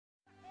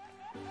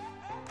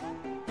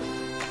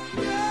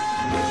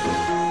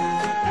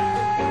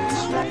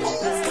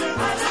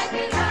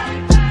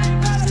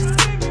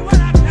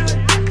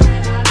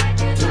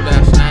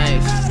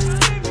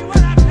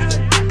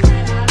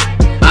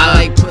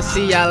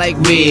pussy, I like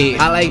weed.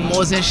 I like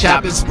more than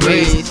shopping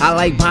sprees. I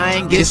like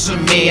buying gifts for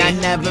me. I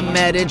never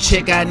met a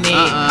chick I need.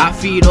 I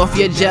feed off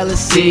your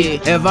jealousy.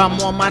 If I'm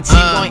on my team,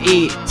 gon'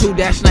 eat. 2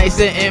 dash nights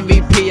to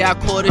MVP. I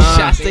call the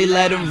shots, they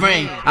let them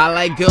ring. I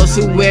like girls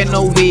who wear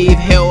no weave,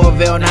 hair or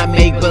veil, not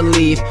make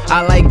believe.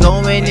 I like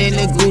going in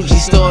the Gucci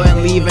store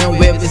and leaving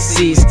with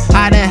receipts.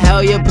 How the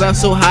hell your breath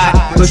so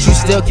hot, but you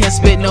still can't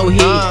spit no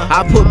heat?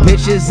 I put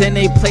bitches in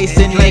they place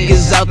and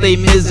niggas out they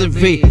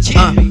misery.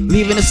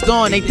 Leaving the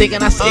store and they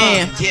thinking I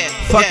scam.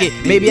 Fuck it,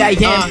 maybe I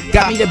am.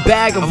 Got me the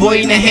bag,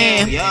 avoiding the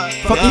hand.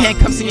 Fucking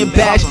handcuffs in your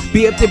badge.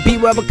 Be up to be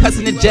wherever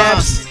cussing the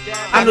jabs.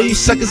 I know you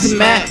suckers is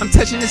mad. I'm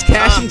touching this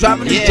cash, I'm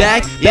driving this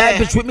jag.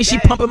 Bad bitch with me, she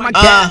pumping my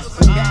gas.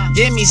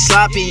 Get me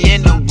sloppy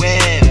in the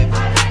web.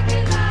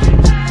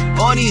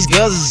 All these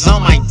girls is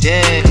on my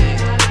dick.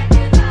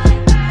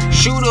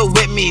 Shooter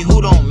with me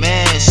who don't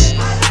miss.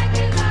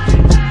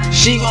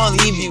 She gon'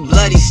 leave you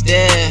bloody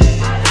stiff.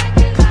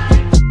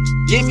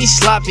 Get me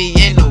sloppy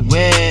in the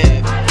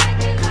web.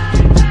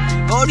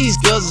 All these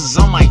girls is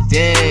on my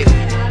dick.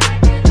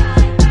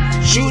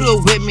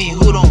 Shooter with me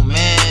who don't